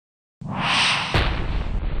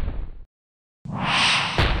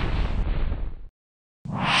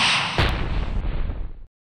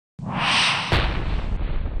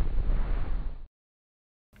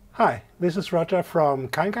Hi, this is Roger from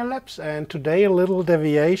Kanka Labs, and today a little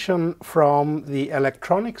deviation from the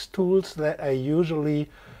electronics tools that I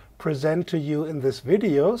usually present to you in these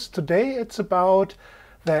videos. Today it's about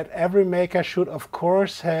that every maker should of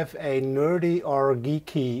course have a nerdy or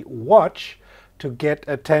geeky watch to get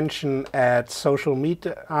attention at social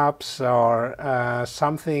meetups or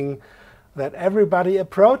something that everybody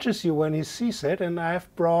approaches you when he sees it. And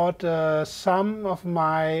I've brought some of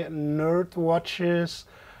my nerd watches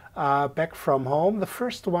back from home. The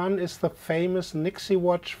first one is the famous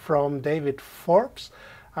Nixie-Watch from David Forbes.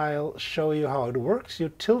 I'll show you how it works.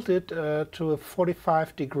 You tilt it to a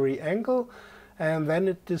 45-degree angle, and then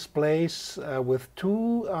it displays with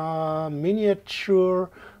two miniature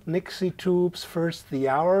Nixie-Tubes, first the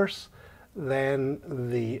hours, then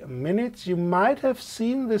the minutes. You might have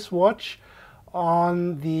seen this watch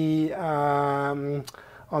on the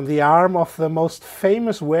arm of the most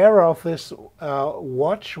famous wearer of this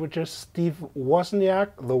watch, which is Steve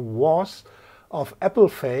Wozniak, the Woz of Apple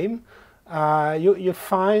fame. You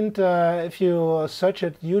find, if you search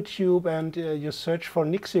at YouTube and you search for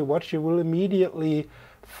Nixie-Watch, you will immediately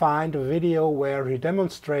find a video where he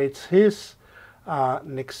demonstrates his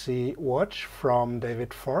Nixie-Watch from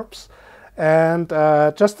David Forbes. And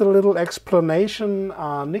just a little explanation,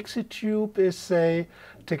 Nixie-Tube is a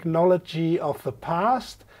technology of the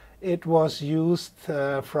past. It was used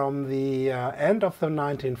from the end of the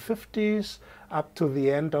 1950s up to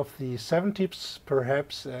the end of the 70s,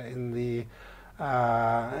 perhaps in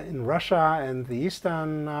Russia and the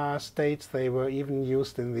eastern states. They were even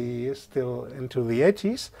used still into the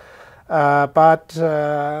 80s. But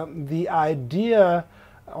the idea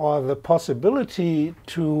or the possibility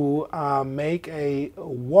to make a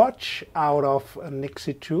watch out of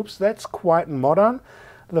Nixie-Tubes, that's quite modern.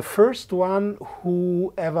 The first one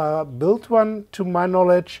who ever built one, to my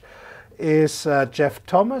knowledge, is Jeff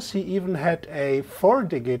Thomas. He even had a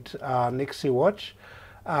 4-digit Nixie-Watch,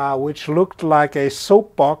 which looked like a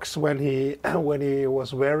soapbox when he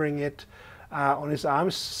was wearing it on his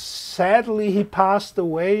arms. Sadly, he passed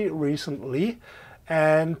away recently.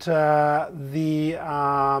 And the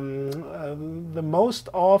most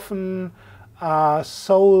often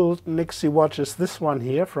sold Nixie watch is this one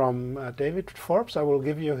here from David Forbes. I will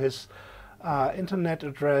give you his internet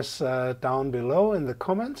address down below in the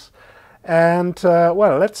comments. And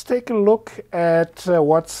well, let's take a look at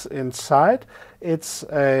what's inside. It's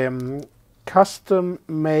a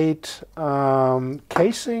custom-made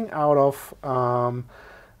casing out of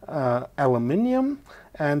aluminium.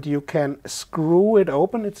 And you can screw it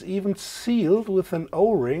open. It's even sealed with an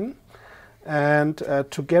O-ring. And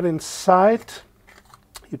to get inside,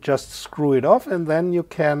 you just screw it off, and then you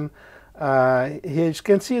can, here you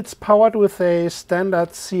can see it's powered with a standard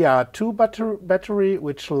CR2 battery,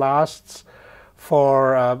 which lasts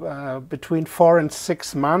for between 4 and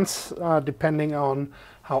 6 months, depending on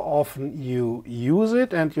how often you use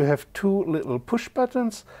it. And you have two little push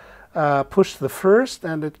buttons. Push the first,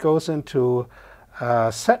 and it goes into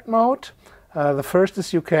set mode. The first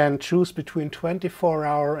is you can choose between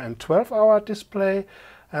 24-hour and 12-hour display.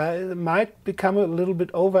 It might become a little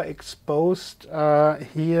bit overexposed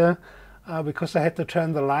here because I had to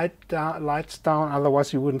turn the lights down,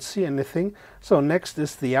 otherwise you wouldn't see anything. So next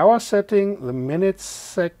is the hour setting, the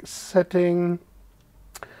minutes setting,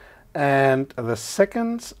 and the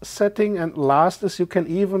seconds setting, and last is you can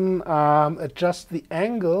even adjust the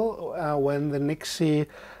angle when the Nixie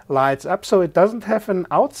lights up. So it doesn't have an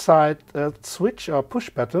outside switch or push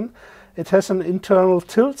button. It has an internal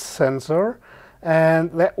tilt sensor,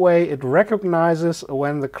 and that way it recognizes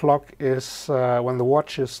when the clock is, when the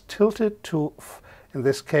watch is tilted to, in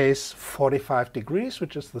this case, 45 degrees,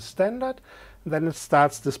 which is the standard. Then it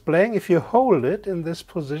starts displaying. If you hold it in this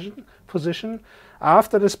position,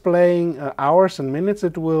 after displaying hours and minutes,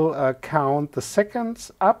 it will count the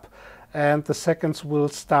seconds up, and the seconds will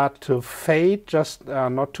start to fade, just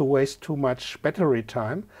not to waste too much battery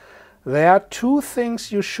time. There are two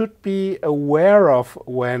things you should be aware of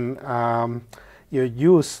when you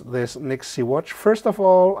use this Nixie watch. First of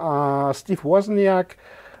all, Steve Wozniak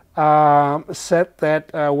said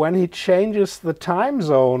that when he changes the time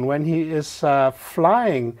zone, when he is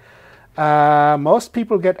flying, most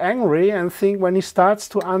people get angry and think when he starts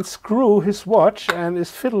to unscrew his watch and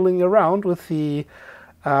is fiddling around with the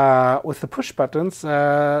push buttons,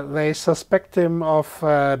 they suspect him of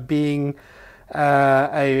being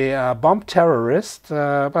a bomb terrorist.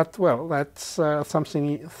 But well, that's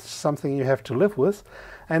something you have to live with.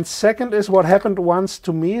 And second is what happened once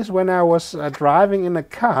to me is when I was driving in a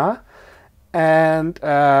car and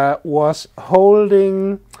was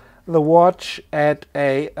holding the watch at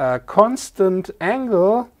a constant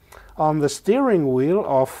angle on the steering wheel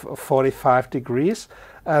of 45 degrees.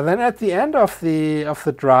 Then at the end of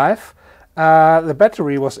the drive, the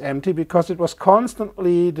battery was empty because it was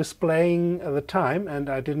constantly displaying the time and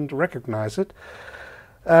I didn't recognize it.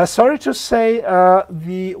 Sorry to say,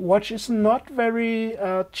 the watch is not very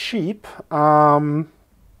cheap,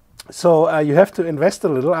 so you have to invest a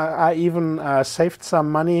little. I even saved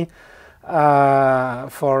some money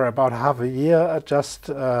for about half a year just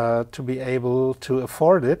to be able to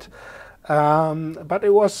afford it. But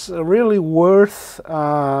it was really worth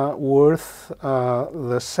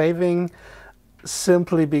the saving,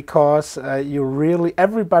 simply because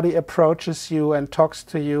everybody approaches you and talks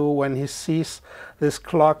to you when he sees this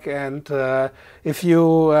clock, and if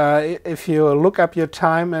you look up your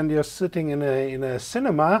time and you're sitting in a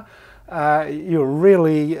cinema, you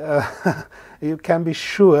really you can be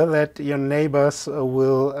sure that your neighbors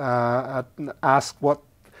will ask what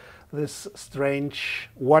this strange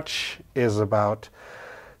watch is about.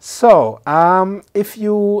 So if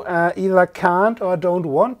you either can't or don't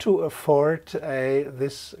want to afford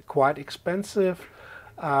this quite expensive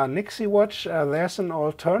Nixie-Watch, there's an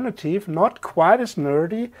alternative, not quite as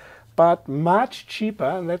nerdy, but much cheaper,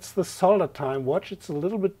 and that's the solder time watch. It's a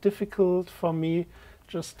little bit difficult for me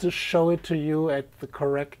just to show it to you at the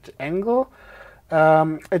correct angle.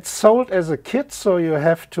 It's sold as a kit, so you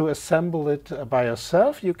have to assemble it by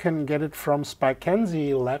yourself. You can get it from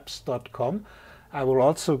SpikeNZLabs.com. I will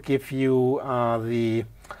also give you the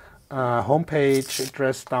homepage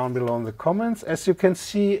address down below in the comments. As you can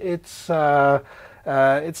see, it's not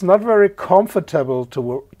very comfortable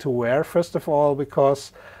to wear. First of all,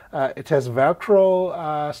 because it has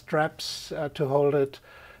Velcro straps to hold it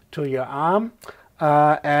to your arm.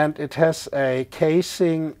 And it has a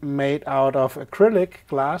casing made out of acrylic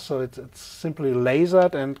glass, so it's simply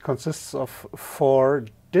lasered and consists of 4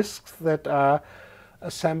 discs that are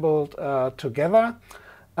assembled together.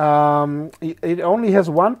 It only has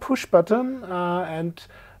one push button, and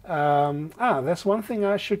there's one thing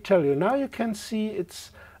I should tell you. Now you can see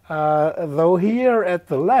it's, though here at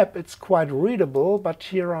the lab it's quite readable, but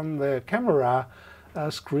here on the camera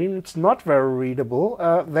screen it's not very readable.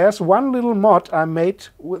 There's one little mod I made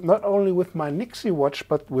not only with my Nixie-Watch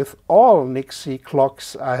but with all Nixie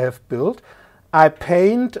clocks I have built. I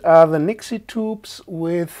paint the Nixie-Tubes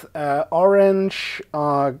with orange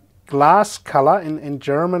glass color. In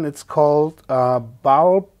German it's called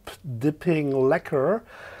bulb dipping lacquer.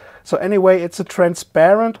 So anyway, it's a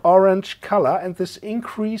transparent orange color, and this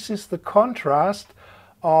increases the contrast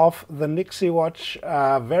of the Nixie-Watch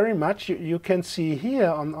very much. You can see here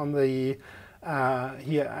on the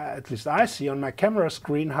here, at least I see on my camera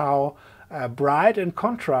screen, how bright and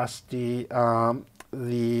contrast the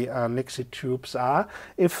Nixie-Tubes are.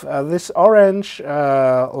 If this orange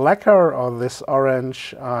lacquer or this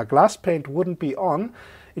orange glass paint wouldn't be on,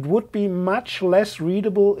 it would be much less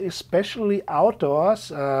readable, especially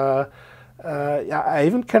outdoors. I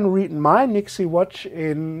even can read my Nixie-Watch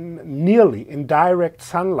in direct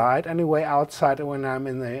sunlight. Anyway, outside when I'm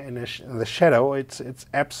in the shadow, it's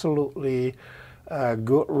absolutely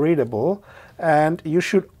good readable. And you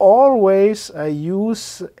should always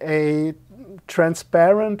use a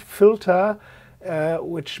transparent filter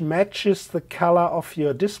which matches the color of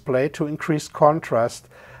your display to increase contrast.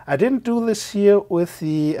 I didn't do this here with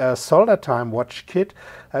the solder time watch kit.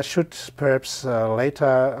 I should perhaps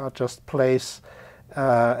later just place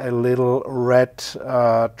a little red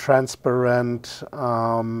transparent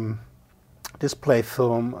display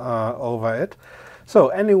film over it. So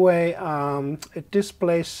anyway, it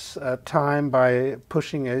displays time by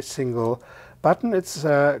pushing a single button. It's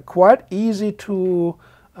quite easy to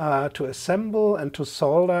assemble and to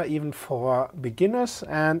solder, even for beginners,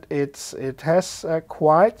 and it has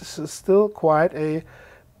still quite a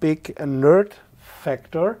big nerd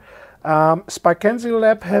factor.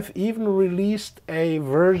 SpikeNZLab have even released a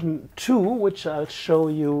version 2, which I'll show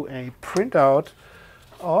you a printout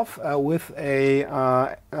of, with a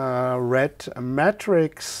red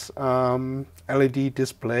matrix LED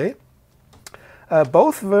display.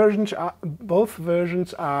 Both versions are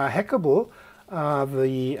hackable.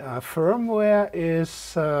 The firmware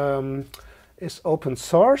is open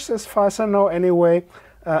source, as far as I know. Anyway,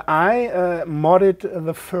 I modded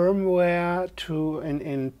the firmware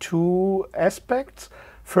in 2 aspects.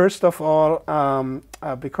 First of all,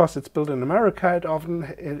 because it's built in America, it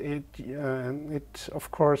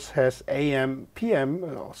of course has AM,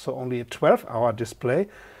 PM, so only a 12-hour display,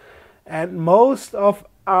 and most of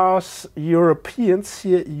us Europeans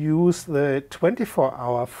here use the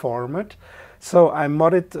 24-hour format. So I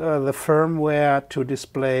modded the firmware to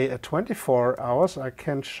display 24 hours. I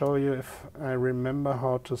can show you if I remember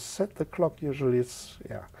how to set the clock. Usually it's,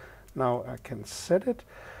 yeah, now I can set it.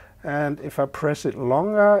 And if I press it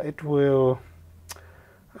longer, it will,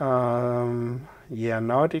 yeah,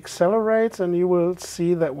 now it accelerates, and you will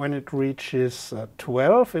see that when it reaches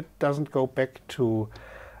 12, it doesn't go back to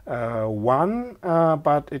 1,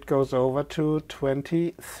 but it goes over to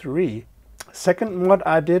 23. Second mod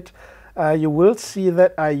I did, you will see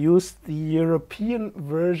that I used the European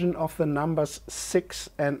version of the numbers 6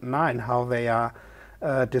 and 9, how they are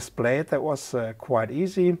displayed. That was quite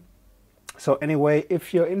easy. So anyway,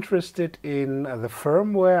 if you're interested in the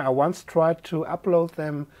firmware, I once tried to upload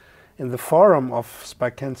them in the forum of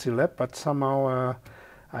Spikency Lab, but somehow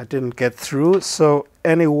I didn't get through. So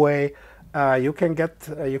anyway, you can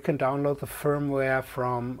download the firmware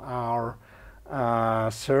from our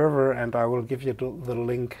server, and I will give you the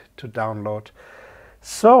link to download.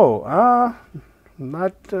 So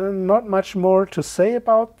not much more to say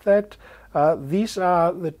about that. These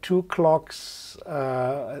are the two clocks,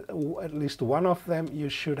 at least one of them you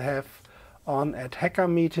should have on at hacker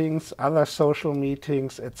meetings, other social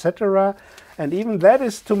meetings, etc. And even that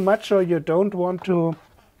is too much, or you don't want to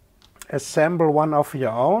assemble one of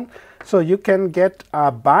your own. So you can get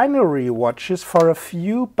binary watches for a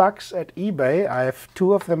few bucks at eBay. I have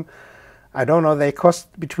two of them. I don't know, they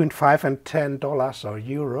cost between $5 and $10 or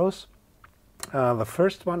euros. The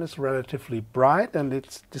first one is relatively bright, and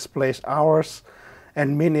it displays hours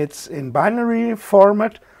and minutes in binary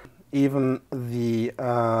format. Even the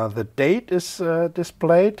date is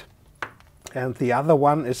displayed. And the other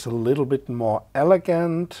one is a little bit more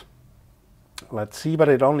elegant. Let's see, but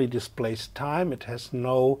it only displays time. It has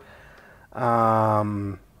no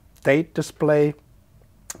date display.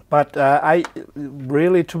 But I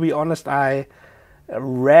really, to be honest, I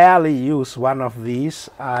rarely use one of these.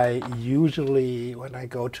 I usually, when I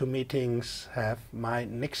go to meetings, have my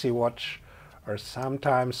Nixie-Watch or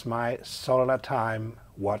sometimes my Solar Time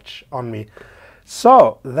watch on me.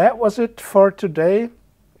 So that was it for today.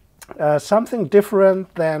 Something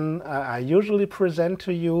different than I usually present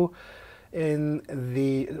to you in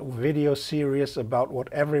the video series about what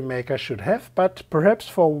every maker should have, but perhaps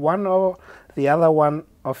for one or the other one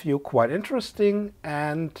of you quite interesting.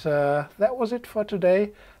 And that was it for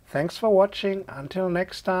today. Thanks for watching. Until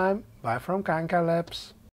next time, bye from Kanka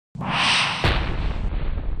Labs.